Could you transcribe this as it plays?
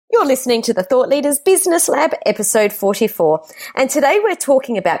You're listening to the Thought Leaders Business Lab, episode 44. And today we're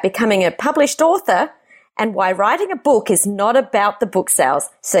talking about becoming a published author and why writing a book is not about the book sales.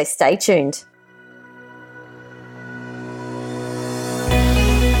 So stay tuned.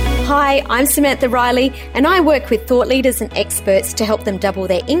 Hi, I'm Samantha Riley, and I work with thought leaders and experts to help them double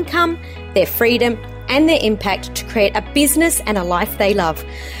their income, their freedom, and their impact to create a business and a life they love.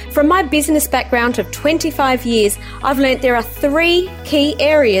 From my business background of 25 years, I've learned there are 3 key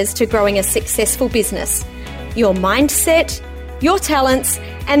areas to growing a successful business: your mindset, your talents,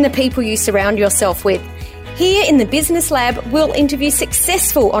 and the people you surround yourself with. Here in the Business Lab, we'll interview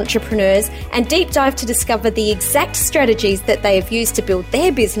successful entrepreneurs and deep dive to discover the exact strategies that they have used to build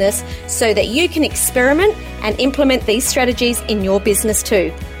their business so that you can experiment and implement these strategies in your business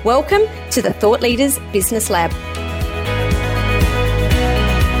too. Welcome to the Thought Leaders Business Lab.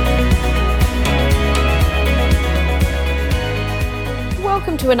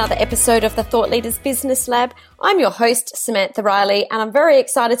 Welcome to another episode of the Thought Leaders Business Lab. I'm your host, Samantha Riley, and I'm very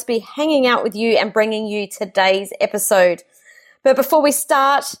excited to be hanging out with you and bringing you today's episode. But before we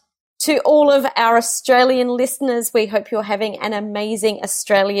start, to all of our Australian listeners, we hope you're having an amazing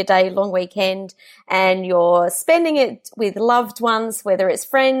Australia Day long weekend and you're spending it with loved ones, whether it's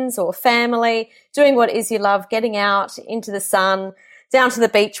friends or family, doing what it is you love, getting out into the sun, down to the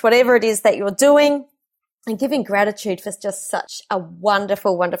beach, whatever it is that you're doing. And giving gratitude for just such a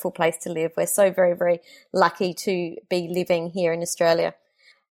wonderful, wonderful place to live. We're so very, very lucky to be living here in Australia.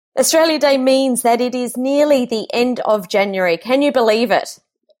 Australia Day means that it is nearly the end of January. Can you believe it?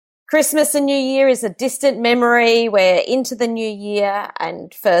 Christmas and New Year is a distant memory. We're into the new year.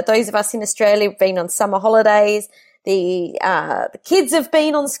 And for those of us in Australia, we've been on summer holidays. The kids have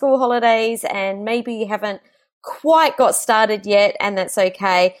been on school holidays, and maybe you haven't quite got started yet, and that's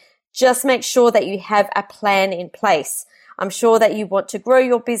okay. Just make sure that you have a plan in place. I'm sure that you want to grow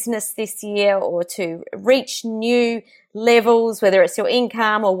your business this year or to reach new levels, whether it's your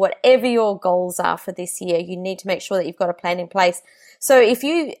income or whatever your goals are for this year. You need to make sure that you've got a plan in place. So if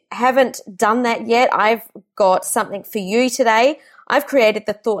you haven't done that yet, I've got something for you today. I've created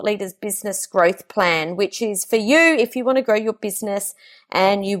the Thought Leaders Business Growth Plan, which is for you if you want to grow your business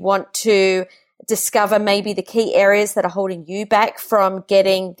and you want to discover maybe the key areas that are holding you back from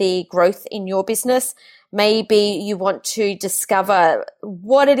getting the growth in your business. Maybe you want to discover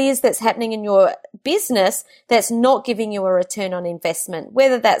what it is that's happening in your business that's not giving you a return on investment,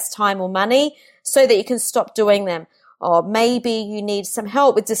 whether that's time or money, so that you can stop doing them. Or maybe you need some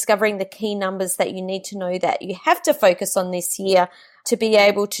help with discovering the key numbers that you need to know that you have to focus on this year to be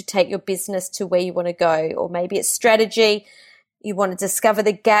able to take your business to where you want to go. Or maybe it's strategy. You want to discover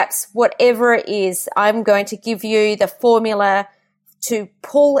the gaps, whatever it is. I'm going to give you the formula to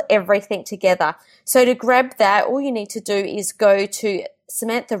pull everything together. So to grab that, all you need to do is go to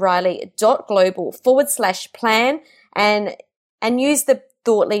samanthariley.global/plan and use the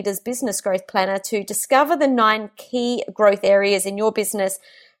Thought Leaders Business Growth Planner to discover the 9 key growth areas in your business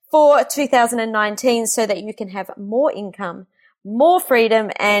for 2019 so that you can have more income, more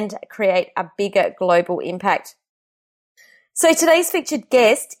freedom, and create a bigger global impact. So today's featured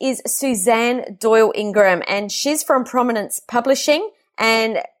guest is Suzanne Doyle-Ingram, and she's from Prominence Publishing,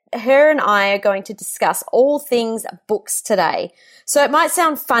 and her and I are going to discuss all things books today. So it might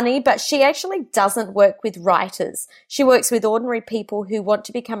sound funny, but she actually doesn't work with writers. She works with ordinary people who want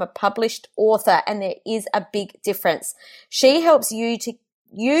to become a published author, and there is a big difference. She helps you to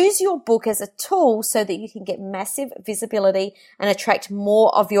use your book as a tool so that you can get massive visibility and attract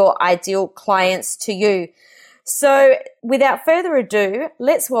more of your ideal clients to you. So without further ado,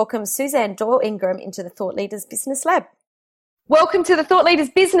 let's welcome Suzanne Doyle-Ingram into the Thought Leaders Business Lab. Welcome to the Thought Leaders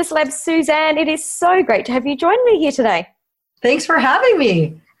Business Lab, Suzanne. It is so great to have you join me here today. Thanks for having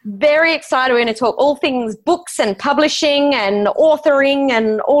me. Very excited. We're going to talk all things books and publishing and authoring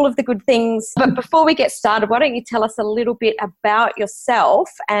and all of the good things. But before we get started, why don't you tell us a little bit about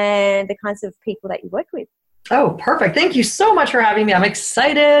yourself and the kinds of people that you work with? Oh, perfect. Thank you so much for having me. I'm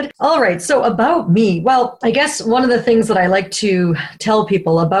excited. All right. So about me, well, I guess one of the things that I like to tell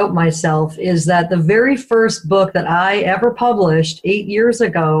people about myself is that the very first book that I ever published 8 years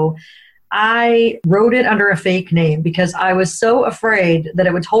ago, I wrote it under a fake name because I was so afraid that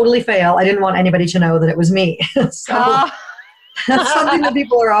it would totally fail. I didn't want anybody to know that it was me. So that's something that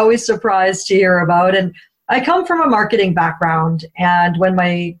people are always surprised to hear about. And I come from a marketing background, and when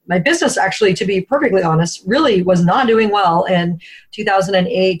my business, actually, to be perfectly honest, really was not doing well in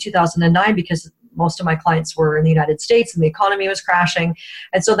 2008, 2009, because most of my clients were in the United States and the economy was crashing.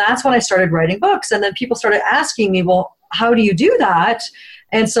 And so that's when I started writing books. And then people started asking me, well, how do you do that?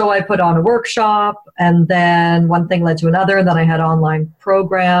 And so I put on a workshop, and then one thing led to another, and then I had online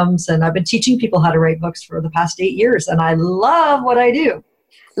programs, and I've been teaching people how to write books for the past 8 years, and I love what I do.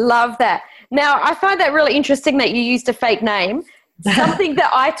 Love that. Now, I find that really interesting that you used a fake name. Something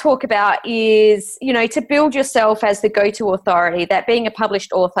that I talk about is, to build yourself as the go-to authority, that being a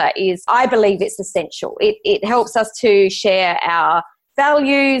published author is, I believe it's essential. It helps us to share our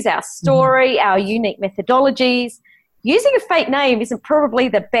values, our story, our unique methodologies. Using a fake name isn't probably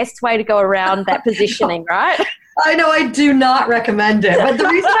the best way to go around that positioning, right? I know, I do not recommend it. But the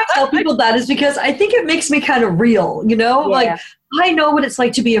reason I tell people that is because I think it makes me kind of real, Like, I know what it's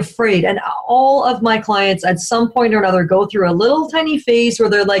like to be afraid. And all of my clients at some point or another go through a little tiny phase where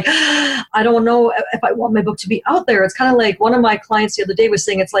they're like, I don't know if I want my book to be out there. It's kind of like one of my clients the other day was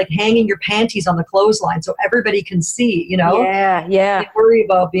saying it's like hanging your panties on the clothesline so everybody can see, Yeah. They worry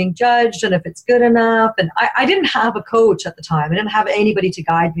about being judged and if it's good enough. And I didn't have a coach at the time. I didn't have anybody to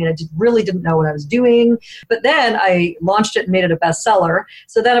guide me, and I really didn't know what I was doing. But then I launched it and made it a bestseller.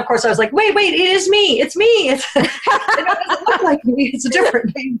 So then, of course, I was like, wait, it is me. It's me. It doesn't look like me. It's a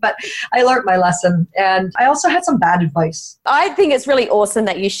different name, but I learned my lesson. And I also had some bad advice. I think it's really awesome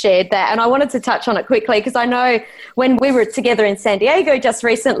that you shared that. And I wanted to touch on it quickly because I know when we were together in San Diego just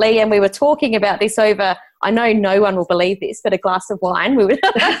recently and we were talking about this over, I know no one will believe this, but a glass of wine. We would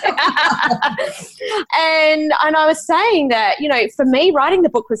and I was saying that, for me, writing the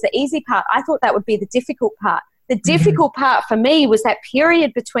book was the easy part. I thought that would be the difficult part. The difficult part for me was that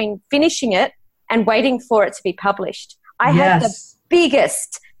period between finishing it and waiting for it to be published. I had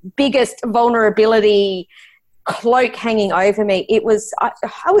the biggest vulnerability cloak hanging over me.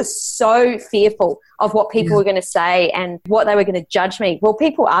 I was so fearful of what people were going to say and what they were going to judge me. Well,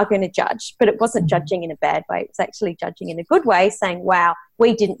 people are going to judge, but it wasn't judging in a bad way. It was actually judging in a good way, saying, wow,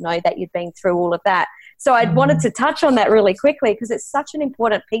 we didn't know that you'd been through all of that. So I wanted to touch on that really quickly because it's such an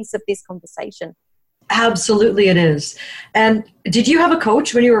important piece of this conversation. Absolutely it is. And did you have a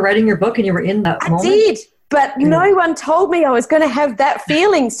coach when you were writing your book and you were in that moment? I did. But no one told me I was going to have that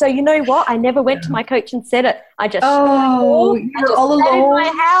feeling. So you know what? I never went to my coach and said it. I just you're all alone in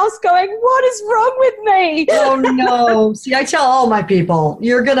my house going, what is wrong with me? Oh no. See, I tell all my people,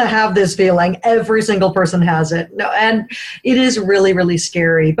 you're going to have this feeling. Every single person has it. No, and it is really, really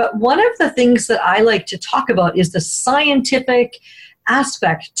scary. But one of the things that I like to talk about is the scientific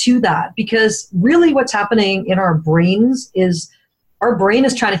aspect to that, because really what's happening in our brains is our brain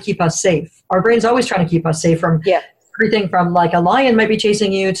is trying to keep us safe. Our brain's always trying to keep us safe from everything from like a lion might be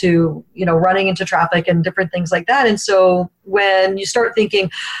chasing you to, running into traffic and different things like that. And so when you start thinking,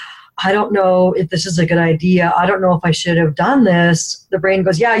 I don't know if this is a good idea, I don't know if I should have done this, the brain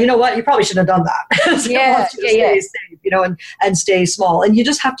goes, yeah, you know what? You probably shouldn't have done that. So stay safe, and stay small. And you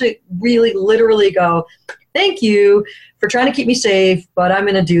just have to really literally go, thank you for trying to keep me safe, but I'm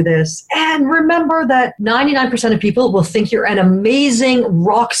going to do this. And remember that 99% of people will think you're an amazing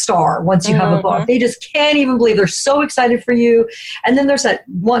rock star once you have a book. They just can't even believe. They're so excited for you. And then there's that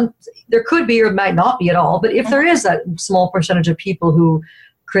one, there could be or it might not be at all, but if there is that small percentage of people who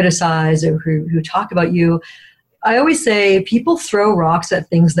criticize or who talk about you, I always say people throw rocks at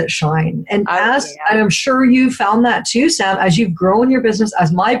things that shine. And and I'm sure you found that too, Sam, as you've grown your business,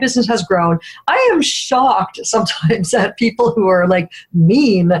 as my business has grown, I am shocked sometimes at people who are like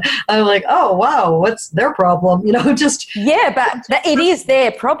mean. I'm like, oh, wow, what's their problem? Just. Yeah, but it is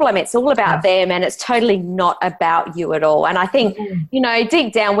their problem. It's all about them and it's totally not about you at all. And I think,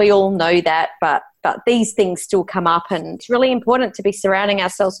 deep down we all know that, but these things still come up, and it's really important to be surrounding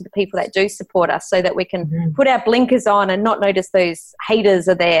ourselves with the people that do support us so that we can put our blinkers on and not notice those haters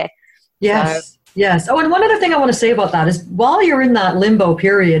are there. Yes. Yes. Oh, and one other thing I want to say about that is while you're in that limbo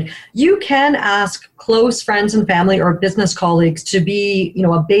period, you can ask close friends and family or business colleagues to be,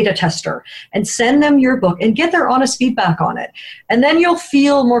 a beta tester and send them your book and get their honest feedback on it. And then you'll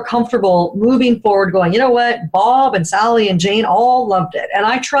feel more comfortable moving forward going, you know what, Bob and Sally and Jane all loved it. And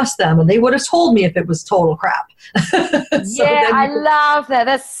I trust them and they would have told me if it was total crap. I love that.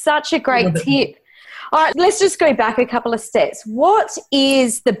 That's such a great tip. All right, let's just go back a couple of steps. What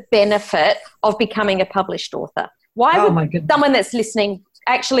is the benefit of becoming a published author? Why would someone that's listening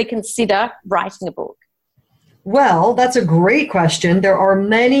actually consider writing a book? Well, that's a great question. There are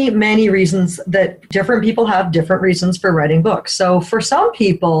many, many reasons that different people have different reasons for writing books. So for some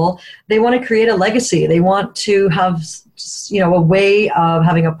people, they want to create a legacy. They want to have, a way of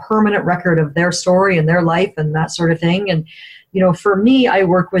having a permanent record of their story and their life and that sort of thing. And for me, I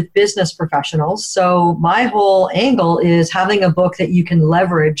work with business professionals. So my whole angle is having a book that you can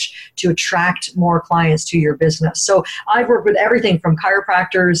leverage to attract more clients to your business. So I've worked with everything from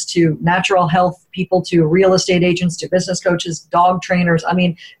chiropractors to natural health people to real estate agents to business coaches, dog trainers. I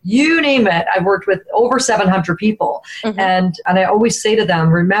mean, you name it. I've worked with over 700 people. And I always say to them,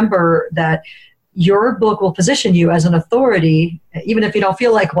 remember that your book will position you as an authority, even if you don't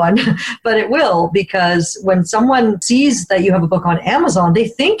feel like one, but it will, because when someone sees that you have a book on Amazon, they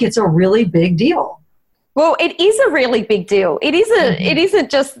think it's a really big deal. Well, it is a really big deal. It isn't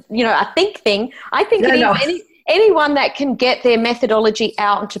just, a think thing. I think anyone that can get their methodology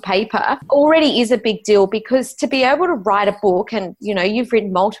out onto paper already is a big deal, because to be able to write a book, and you've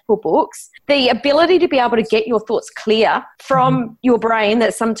written multiple books, the ability to be able to get your thoughts clear from your brain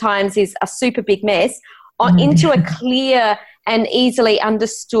that sometimes is a super big mess into a clear and easily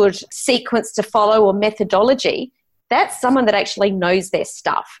understood sequence to follow or methodology, that's someone that actually knows their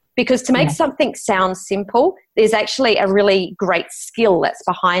stuff. Because to make something sound simple, there's actually a really great skill that's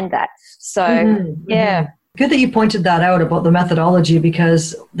behind that. So, Good that you pointed that out about the methodology,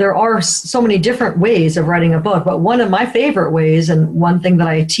 because there are so many different ways of writing a book. But one of my favorite ways, and one thing that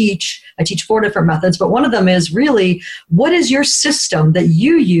I teach 4 different methods, but one of them is really, what is your system that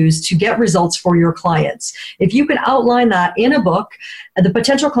you use to get results for your clients? If you can outline that in a book, and the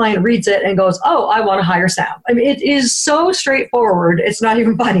potential client reads it and goes, oh, I want to hire Sam. I mean, it is so straightforward. It's not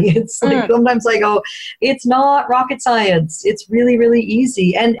even funny. It's like, sometimes I go, it's not rocket science. It's really, really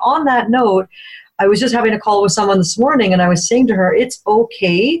easy. And on that note, I was just having a call with someone this morning, and I was saying to her, it's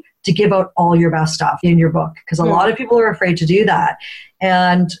okay to give out all your best stuff in your book, because a lot of people are afraid to do that.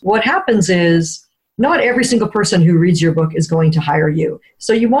 And what happens is not every single person who reads your book is going to hire you.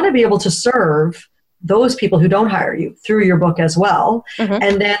 So you want to be able to serve those people who don't hire you through your book as well.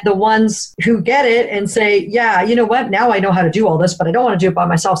 And then the ones who get it and say, yeah, you know what, now I know how to do all this, but I don't want to do it by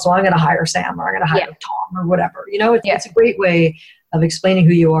myself, so I'm going to hire Sam, or I'm going to hire Tom, or whatever. It's a great way of explaining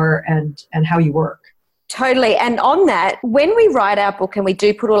who you are and how you work. Totally. And on that, when we write our book and we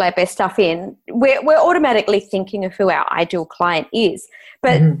do put all our best stuff in, we're automatically thinking of who our ideal client is.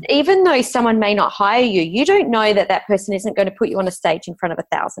 But even though someone may not hire you, you don't know that that person isn't going to put you on a stage in front of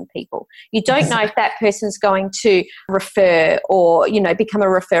 1,000 people. You don't know if that person's going to refer or, become a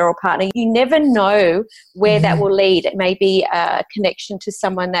referral partner. You never know where that will lead. It may be a connection to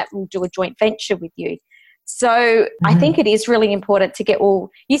someone that will do a joint venture with you. So I think it is really important to get all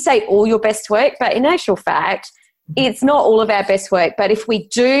your best work, but in actual fact, it's not all of our best work. But if we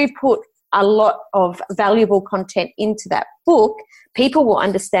do put a lot of valuable content into that book, people will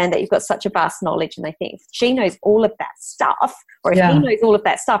understand that you've got such a vast knowledge, and they think, if she knows all of that stuff, or if he knows all of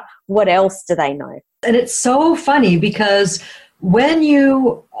that stuff, what else do they know? And it's so funny, because when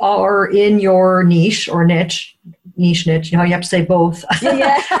you are in your niche or niche, you have to say both.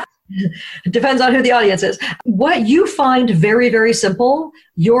 Yeah. It depends on who the audience is. What you find very, very simple,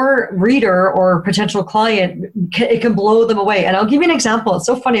 your reader or potential client, it can blow them away. And I'll give you an example. It's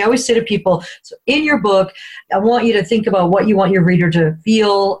so funny. I always say to people, so in your book, I want you to think about what you want your reader to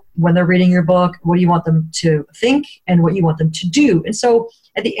feel when they're reading your book, what do you want them to think, and what you want them to do. And so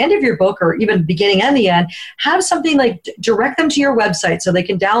at the end of your book, or even beginning and the end, have something like direct them to your website so they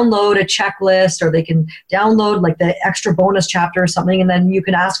can download a checklist, or they can download like the extra bonus chapter or something, and then you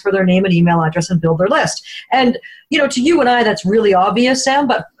can ask for their name and email address and build their list. And to you and I, that's really obvious, Sam,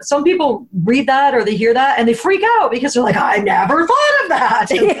 but some people read that or they hear that and they freak out, because they're like, I never thought of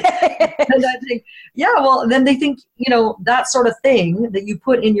that. And I think, then they think, that sort of thing that you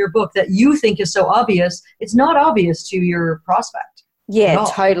put in your book that you think is so obvious, it's not obvious to your prospect. Yeah,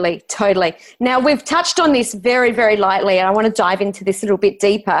 totally. Now, we've touched on this very, very lightly, and I want to dive into this a little bit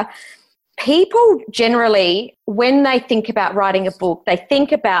deeper. People generally, when they think about writing a book, they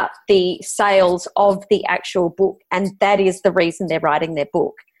think about the sales of the actual book, and that is the reason they're writing their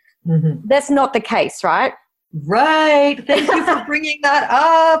book. That's not the case, right? Right. Thank you for bringing that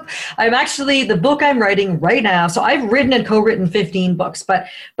up. I'm actually, the book I'm writing right now, so I've written and co-written 15 books, but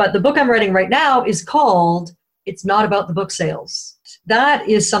the book I'm writing right now is called It's Not About the Book Sales. That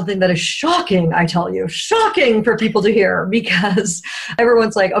is something that is shocking, I tell you, shocking for people to hear, because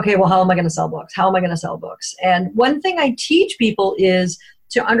everyone's like, okay, well, how am I going to sell books? How am I going to sell books? And one thing I teach people is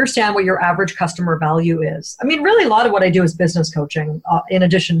to understand what your average customer value is. I mean, really, a lot of what I do is business coaching in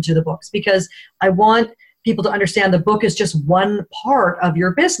addition to the books, because I want people to understand the book is just one part of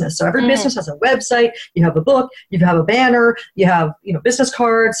your business. So every business has a website, you have a book, you have a banner, you have, business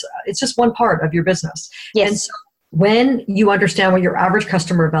cards. It's just one part of your business. Yes. And so When you understand what your average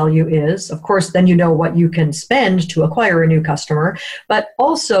customer value is, of course, then you know what you can spend to acquire a new customer. But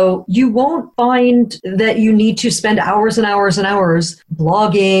also, you won't find that you need to spend hours and hours and hours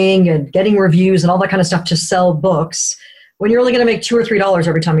blogging and getting reviews and all that kind of stuff to sell books when you're only going to make $2 or $3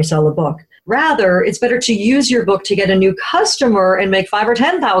 every time you sell a book. Rather, it's better to use your book to get a new customer and make $5,000 or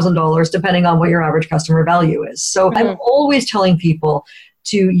 $10,000, depending on what your average customer value is. So I'm always telling people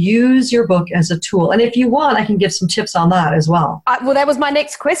to use your book as a tool. And if you want, I can give some tips on that as well. Well, that was my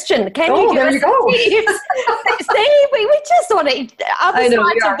next question. Can you give there us you go. tips? See, we just want to I know,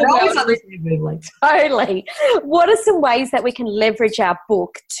 we're always on the same wavelength. Totally. What are some ways that we can leverage our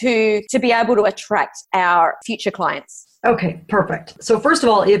book to be able to attract our future clients? Okay, perfect. So first of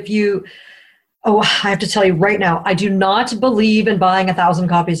all, I have to tell you right now, I do not believe in buying 1,000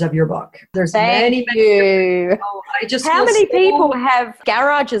 copies of your book. There's many. How many people have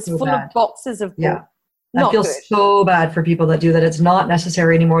garages full of boxes of books? Yeah. I feel so bad for people that do that. It's not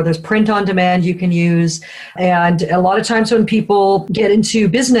necessary anymore. There's print on demand you can use. And a lot of times when people get into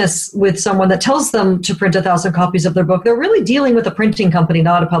business with someone that tells them to print 1,000 copies of their book, they're really dealing with a printing company,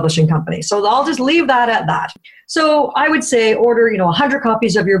 not a publishing company. So I'll just leave that at that. So I would say order, 100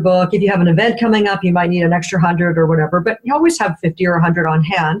 copies of your book. If you have an event coming up, you might need an extra 100 or whatever, but you always have 50 or 100 on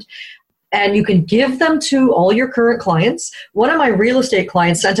hand. And you can give them to all your current clients. One of my real estate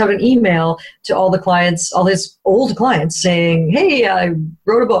clients sent out an email to all the clients, all his old clients, saying, hey, I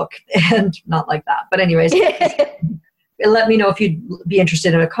wrote a book. And not like that. But anyways, let me know if you'd be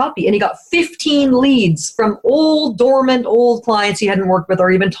interested in a copy. And he got 15 leads from dormant old clients he hadn't worked with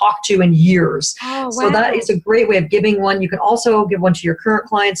or even talked to in years. Oh, wow. So that is a great way of giving one. You can also give one to your current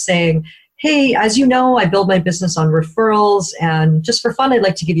clients saying, hey, as you know, I build my business on referrals, and just for fun, I'd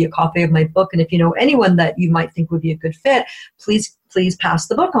like to give you a copy of my book. And if you know anyone that you might think would be a good fit, please pass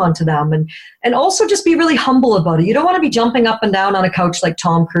the book on to them. And also just be really humble about it. You don't want to be jumping up and down on a couch like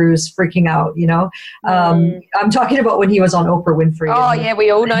Tom Cruise, freaking out, I'm talking about when he was on Oprah Winfrey. Oh, yeah, we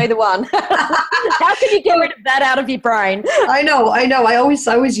all know the one. How can you get rid of that out of your brain? I know. I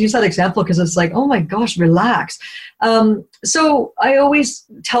always use that example because it's like, oh my gosh, relax. So I always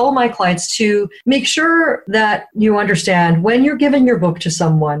tell my clients to make sure that you understand when you're giving your book to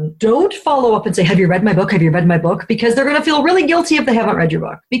someone, don't follow up and say, have you read my book? Have you read my book? Because they're going to feel really guilty if they haven't read your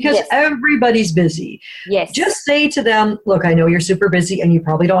book, because everybody's busy. Yes. Just say to them, look, I know you're super busy and you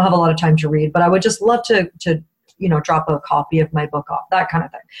probably don't have a lot of time to read, but I would just love to drop a copy of my book off, that kind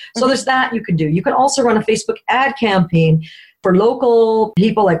of thing. So there's that you can do. You can also run a Facebook ad campaign for local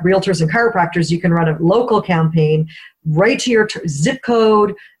people like realtors and chiropractors. You can run a local campaign right to your zip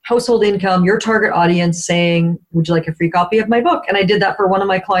code, household income, your target audience, saying, would you like a free copy of my book? And I did that for one of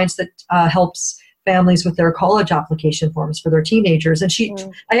my clients that helps families with their college application forms for their teenagers. And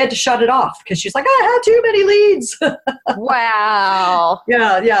I had to shut it off because she's like, I had too many leads. Wow.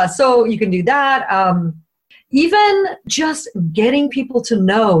 Yeah. So you can do that. Even just getting people to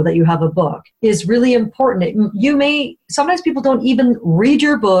know that you have a book is really important. Sometimes people don't even read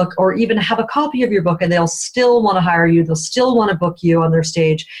your book or even have a copy of your book, and they'll still want to hire you. They'll still want to book you on their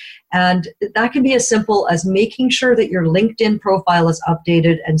stage. And that can be as simple as making sure that your LinkedIn profile is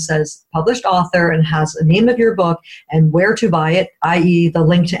updated and says published author and has a name of your book and where to buy it, i.e. the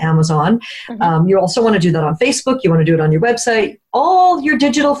link to Amazon. You also want to do that on Facebook. You want to do it on your website. All your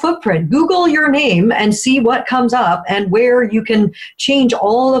digital footprint. Google your name and see what comes up and where you can change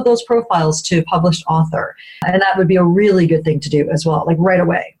all of those profiles to published author. And that would be a really good thing to do as well, like right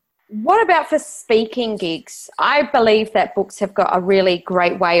away. What about for speaking gigs? I believe that books have got a really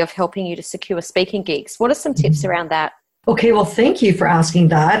great way of helping you to secure speaking gigs. What are some tips around that? Okay, well, thank you for asking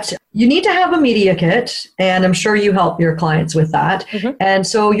that. You need to have a media kit, and I'm sure you help your clients with that. And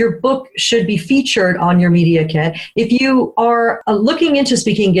so your book should be featured on your media kit. If you are looking into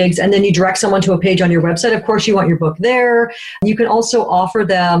speaking gigs and then you direct someone to a page on your website, of course you want your book there. You can also offer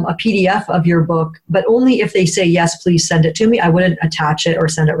them a PDF of your book, but only if they say, yes, please send it to me. I wouldn't attach it or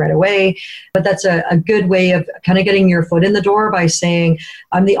send it right away. But that's a good way of kind of getting your foot in the door by saying,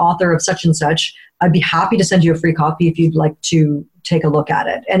 I'm the author of such and such. I'd be happy to send you a free copy if you'd like to take a look at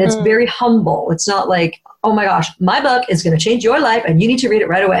it. And it's very humble. It's not like, oh my gosh, my book is going to change your life and you need to read it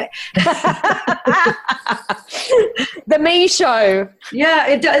right away. The me show. Yeah.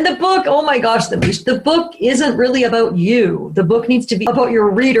 And the book, oh my gosh, the book isn't really about you. The book needs to be about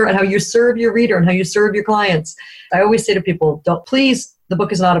your reader and how you serve your reader and how you serve your clients. I always say to people, the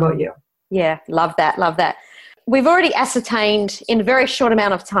book is not about you. Yeah. Love that. Love that. We've already ascertained in a very short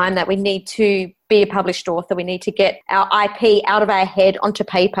amount of time that we need to be a published author. We need to get our IP out of our head onto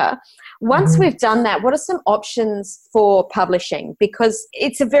paper. Once we've done that, what are some options for publishing? Because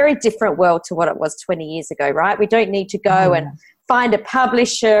it's a very different world to what it was 20 years ago, right? We don't need to go and find a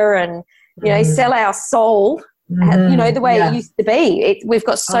publisher and, sell our soul, the way it used to be. We've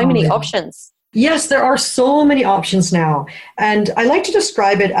got so many options. Yes, there are so many options now. And I like to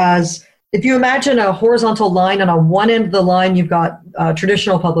describe it as, if you imagine a horizontal line, and on one end of the line, you've got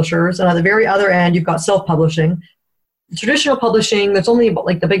traditional publishers, and on the very other end, you've got self-publishing. Traditional publishing, there's only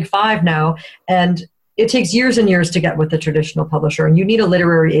like the big five now, and it takes years and years to get with the traditional publisher, and you need a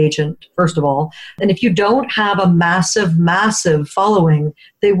literary agent, first of all. And if you don't have a massive, massive following,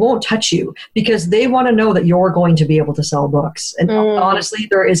 they won't touch you because they want to know that you're going to be able to sell books. And honestly,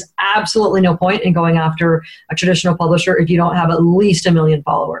 there is absolutely no point in going after a traditional publisher if you don't have at least 1 million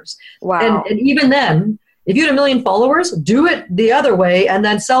followers. Wow. And even then, if you had 1 million followers, do it the other way and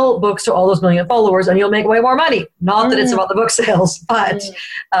then sell books to all those 1 million followers and you'll make way more money. Not that it's about the book sales, but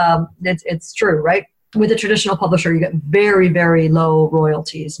it's true, right? With a traditional publisher, you get very, very low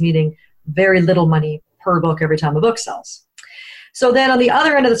royalties, meaning very little money per book every time a book sells. So then on the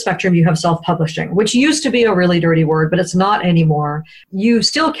other end of the spectrum, you have self-publishing, which used to be a really dirty word, but it's not anymore. You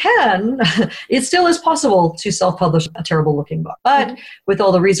still can, it still is possible to self-publish a terrible looking book. But with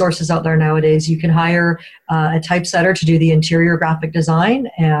all the resources out there nowadays, you can hire a typesetter to do the interior graphic design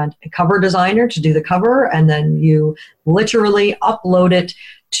and a cover designer to do the cover, and then you literally upload it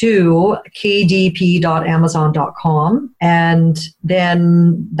to kdp.amazon.com, and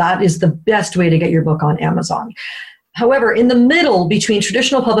then that is the best way to get your book on Amazon. However, in the middle between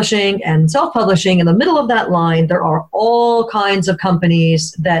traditional publishing and self-publishing, in the middle of that line, there are all kinds of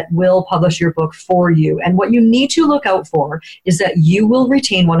companies that will publish your book for you. And what you need to look out for is that you will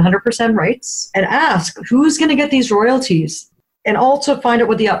retain 100% rights, and ask who's going to get these royalties. And also find out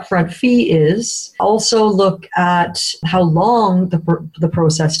what the upfront fee is. Also look at how long the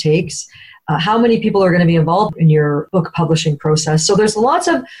process takes, how many people are going to be involved in your book publishing process. So there's lots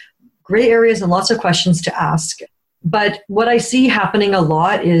of gray areas and lots of questions to ask. But what I see happening a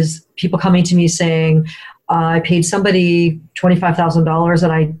lot is people coming to me saying, I paid somebody $25,000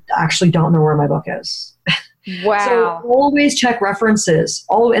 and I actually don't know where my book is. Wow. So always check references.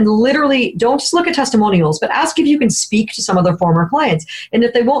 And literally don't just look at testimonials, but ask if you can speak to some of their former clients. And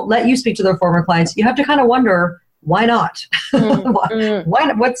if they won't let you speak to their former clients, you have to kind of wonder, why not? Why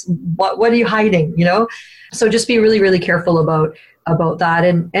not? What are you hiding? So just be really, really careful about that.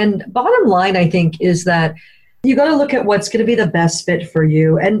 And bottom line, I think, is that you got to look at what's going to be the best fit for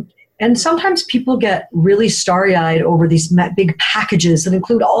you. And sometimes people get really starry-eyed over these big packages that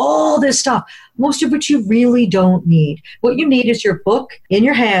include all this stuff, most of which you really don't need. What you need is your book in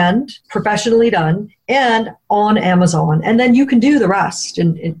your hand, professionally done, and on Amazon. And then you can do the rest.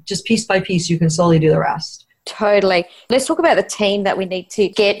 And just piece by piece, you can slowly do the rest. Totally. Let's talk about the team that we need to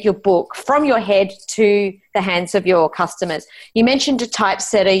get your book from your head to the hands of your customers. You mentioned a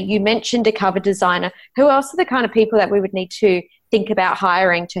typesetter. You mentioned a cover designer. Who else are the kind of people that we would need to think about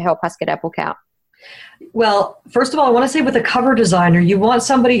hiring to help us get our book out? Well, first of all, I want to say with a cover designer, you want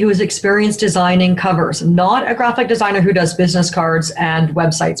somebody who is experienced designing covers, not a graphic designer who does business cards and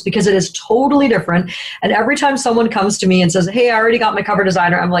websites, because it is totally different. And every time someone comes to me and says, hey, I already got my cover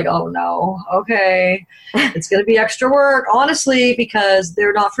designer, I'm like, oh no, okay. It's going to be extra work, honestly, because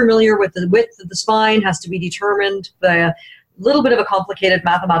they're not familiar with the width of the spine, has to be determined by a little bit of a complicated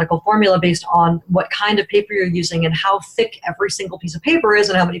mathematical formula based on what kind of paper you're using and how thick every single piece of paper is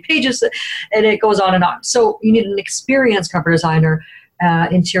and how many pages, and it goes on and on. So you need an experienced cover designer,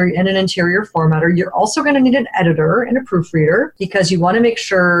 interior and an interior formatter. You're also going to need an editor and a proofreader because you want to make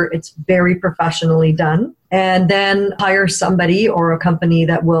sure it's very professionally done. And then hire somebody or a company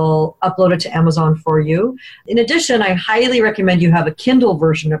that will upload it to Amazon for you. In addition, I highly recommend you have a Kindle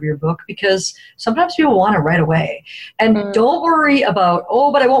version of your book because sometimes people want it right away. And don't worry about,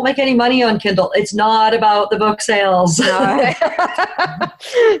 but I won't make any money on Kindle. It's not about the book sales. No.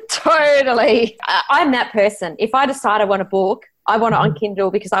 Totally. I'm that person. If I decide I want a book, I want it on Kindle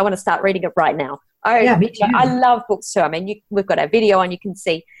because I want to start reading it right now. Yeah, me too. I love books too. I mean, we've got our video on, you can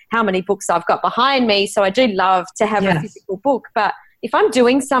see how many books I've got behind me. So I do love to have a physical book. But if I'm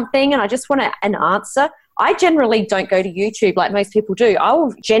doing something and I just want an answer, I generally don't go to YouTube like most people do. I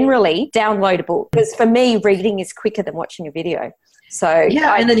will generally download a book because for me, reading is quicker than watching a video. So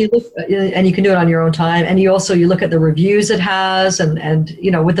and then you look, and you can do it on your own time. And you look at the reviews it has, and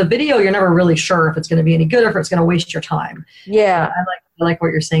with the video, you're never really sure if it's going to be any good or if it's going to waste your time. Yeah, I like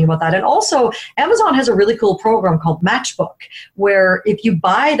what you're saying about that. And also, Amazon has a really cool program called Matchbook, where if you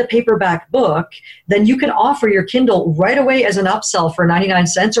buy the paperback book, then you can offer your Kindle right away as an upsell for 99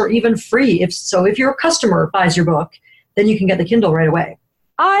 cents or even free. If your customer buys your book, then you can get the Kindle right away.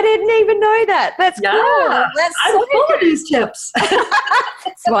 I didn't even know that. That's cool. That's I'm full of these tips.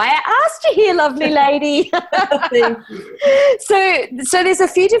 That's why I asked you here, lovely lady. Thank you. So there's a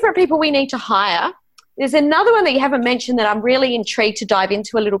few different people we need to hire. There's another one that you haven't mentioned that I'm really intrigued to dive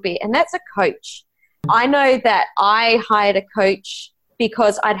into a little bit, and that's a coach. I know that I hired a coach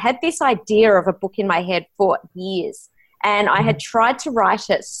because I'd had this idea of a book in my head for years, and I had tried to write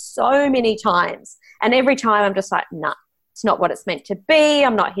it so many times, and every time I'm just like, nah, it's not what it's meant to be.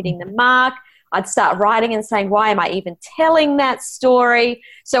 I'm not hitting the mark. I'd start writing and saying, why am I even telling that story?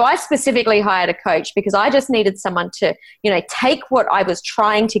 So I specifically hired a coach because I just needed someone to, take what I was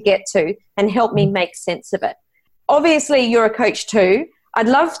trying to get to and help me make sense of it. Obviously, you're a coach too. I'd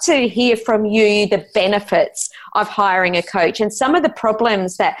love to hear from you the benefits of hiring a coach and some of the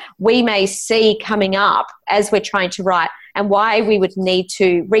problems that we may see coming up as we're trying to write and why we would need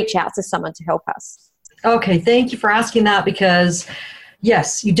to reach out to someone to help us. Okay, thank you for asking that because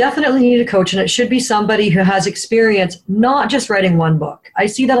yes, you definitely need a coach, and it should be somebody who has experience, not just writing one book. I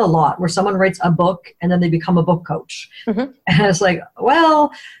see that a lot where someone writes a book and then they become a book coach. Mm-hmm. And it's like,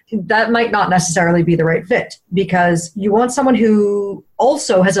 well, that might not necessarily be the right fit because you want someone who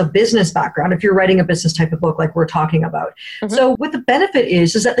also has a business background if you're writing a business type of book like we're talking about. Mm-hmm. So what the benefit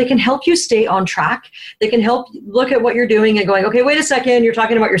is that they can help you stay on track. They can help look at what you're doing and going, okay, wait a second, you're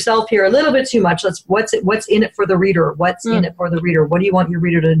talking about yourself here a little bit too much. What's in it for the reader? What's in it for the reader? What do you want your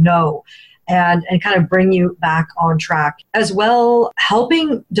reader to know? And kind of bring you back on track. As well,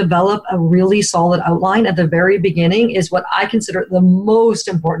 helping develop a really solid outline at the very beginning is what I consider the most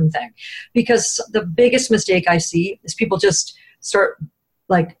important thing. Because the biggest mistake I see is people just start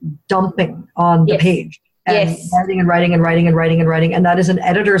like dumping on the page. And writing and writing and writing and writing and writing. And that is an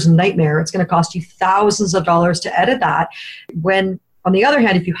editor's nightmare. It's going to cost you thousands of dollars to edit that. When, on the other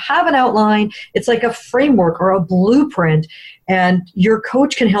hand, if you have an outline, it's like a framework or a blueprint, and your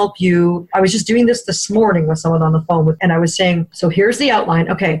coach can help you. I was just doing this morning with someone on the phone, and I was saying, so here's the outline.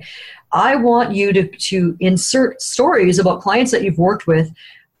 Okay, I want you to insert stories about clients that you've worked with,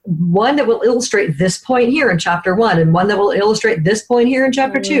 one that will illustrate this point here in chapter 1, and one that will illustrate this point here in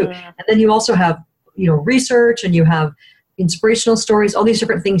chapter 2. And then you also have, research, and you have inspirational stories, all these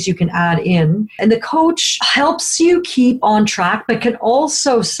different things you can add in. And the coach helps you keep on track, but can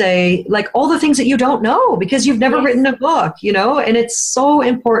also say like all the things that you don't know because you've never written a book, and it's so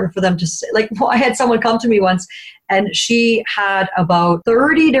important for them to say, like, well, I had someone come to me once and she had about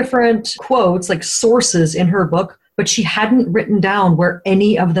 30 different quotes, like sources in her book, but she hadn't written down where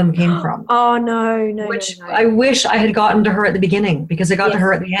any of them came from. Oh, no. Which I wish I had gotten to her at the beginning because I got to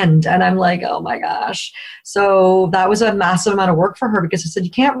her at the end. And I'm like, oh my gosh. So that was a massive amount of work for her because I said,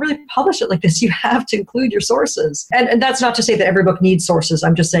 you can't really publish it like this. You have to include your sources. And that's not to say that every book needs sources.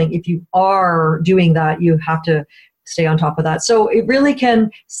 I'm just saying if you are doing that, you have to stay on top of that. So it really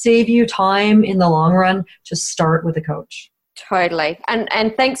can save you time in the long run to start with a coach. Totally.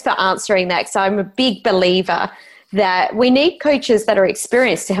 And thanks for answering that. So I'm a big believer that we need coaches that are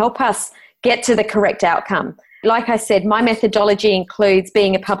experienced to help us get to the correct outcome. Like I said, my methodology includes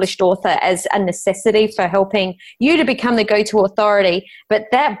being a published author as a necessity for helping you to become the go-to authority, but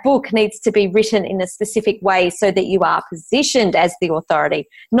that book needs to be written in a specific way so that you are positioned as the authority,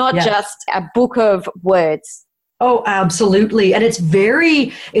 not just a book of words. Oh, absolutely. And it's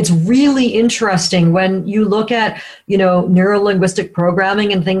really interesting when you look at, neuro-linguistic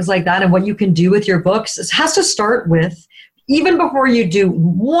programming and things like that and what you can do with your books. It has to start with, even before you do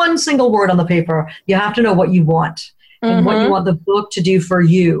one single word on the paper, you have to know what you want and what you want the book to do for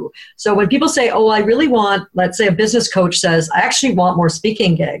you. So when people say, oh, I really want, let's say a business coach says, I actually want more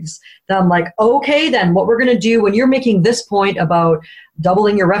speaking gigs. Then I'm like, okay, then what we're going to do when you're making this point about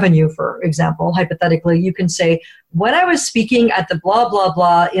doubling your revenue, for example, hypothetically, you can say, when I was speaking at the blah, blah,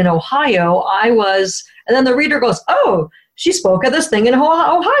 blah in Ohio, and then the reader goes, oh, she spoke at this thing in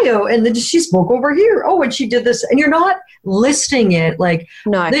Ohio, and then she spoke over here. Oh, and she did this. And you're not listing it like,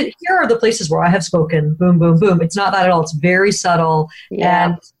 no. Here are the places where I have spoken, boom, boom, boom. It's not that at all. It's very subtle,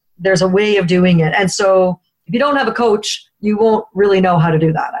 and there's a way of doing it. And so if you don't have a coach, you won't really know how to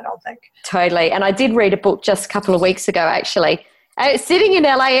do that, I don't think. Totally. And I did read a book just a couple of weeks ago, actually. Sitting in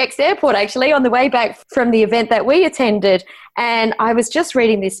LAX airport, actually, on the way back from the event that we attended. And I was just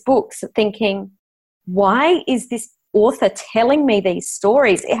reading this book thinking, why is this author telling me these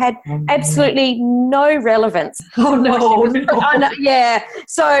stories? It had absolutely no relevance. Oh, no. Yeah.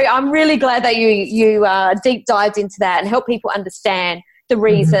 So I'm really glad that you deep dived into that and help people understand the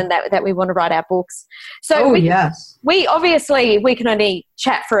reason that we want to write our books. So we obviously, we can only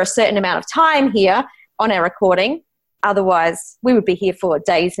chat for a certain amount of time here on our recording. Otherwise, we would be here for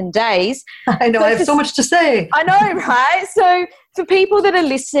days and days. I know, I have so much to say. I know, right? So for people that are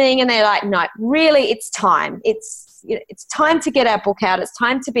listening and they're like, no, really, it's time. It's time to get our book out. It's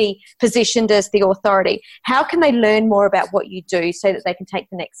time to be positioned as the authority. How can they learn more about what you do so that they can take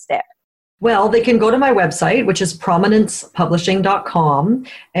the next step? Well, they can go to my website, which is prominencepublishing.com,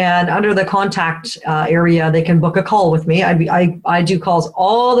 and under the contact area, they can book a call with me. I do calls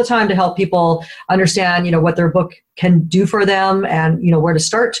all the time to help people understand, what their book can do for them and, where to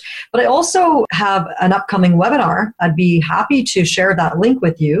start. But I also have an upcoming webinar. I'd be happy to share that link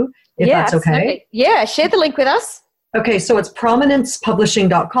with you if that's okay. Absolutely. Yeah, share the link with us. Okay, so it's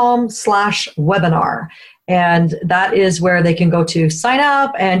prominencepublishing.com/webinar. And that is where they can go to sign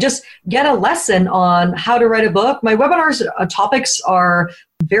up and just get a lesson on how to write a book. My webinars topics are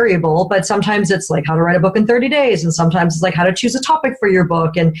variable, but sometimes it's like how to write a book in 30 days. And sometimes it's like how to choose a topic for your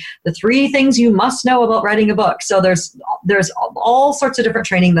book and the 3 things you must know about writing a book. So there's all sorts of different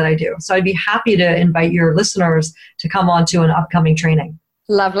training that I do. So I'd be happy to invite your listeners to come on to an upcoming training.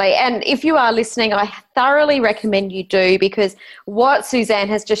 Lovely. And if you are listening, I thoroughly recommend you do, because what Suzanne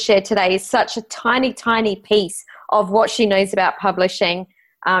has just shared today is such a tiny, tiny piece of what she knows about publishing.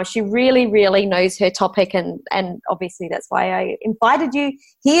 She really, really knows her topic, and obviously that's why I invited you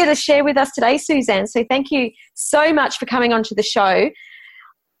here to share with us today, Suzanne. So thank you so much for coming onto the show.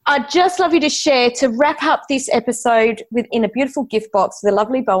 I'd just love you to share, to wrap up this episode in a beautiful gift box with a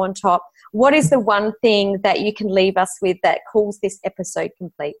lovely bow on top. What is the one thing that you can leave us with that calls this episode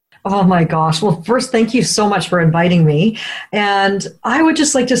complete? Oh my gosh. Well, first, thank you so much for inviting me. And I would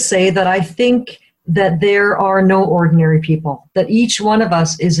just like to say that I think that there are no ordinary people, that each one of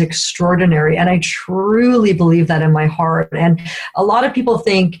us is extraordinary. And I truly believe that in my heart. And a lot of people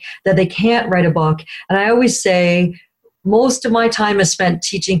think that they can't write a book. And I always say, most of my time is spent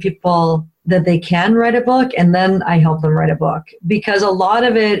teaching people that they can write a book, and then I help them write a book, because a lot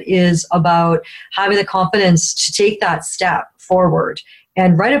of it is about having the confidence to take that step forward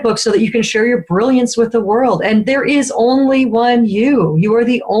and write a book so that you can share your brilliance with the world. And there is only one you. You are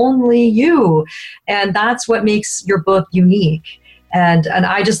the only you. And that's what makes your book unique. And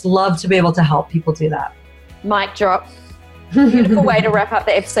I just love to be able to help people do that. Mic drop. Beautiful way to wrap up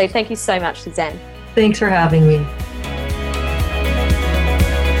the episode. Thank you so much, Suzanne. Thanks for having me.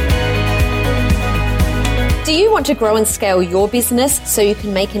 Do you want to grow and scale your business so you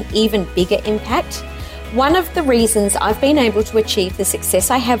can make an even bigger impact? One of the reasons I've been able to achieve the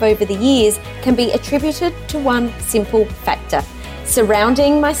success I have over the years can be attributed to one simple factor: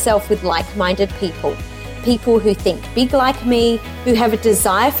 surrounding myself with like-minded people. People who think big like me, who have a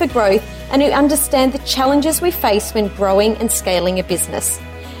desire for growth, and who understand the challenges we face when growing and scaling a business.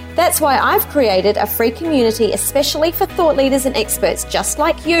 That's why I've created a free community especially for thought leaders and experts just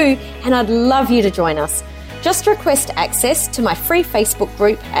like you, and I'd love you to join us. Just request access to my free Facebook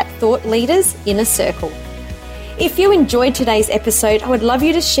group at Thought Leaders Inner Circle. If you enjoyed today's episode, I would love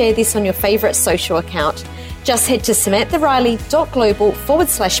you to share this on your favourite social account. Just head to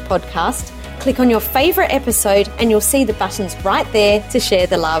samanthariley.global/podcast, click on your favourite episode, and you'll see the buttons right there to share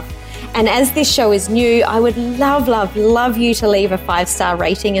the love. And as this show is new, I would love, love, love you to leave a 5-star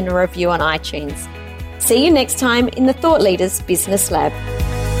rating and a review on iTunes. See you next time in the Thought Leaders Business Lab.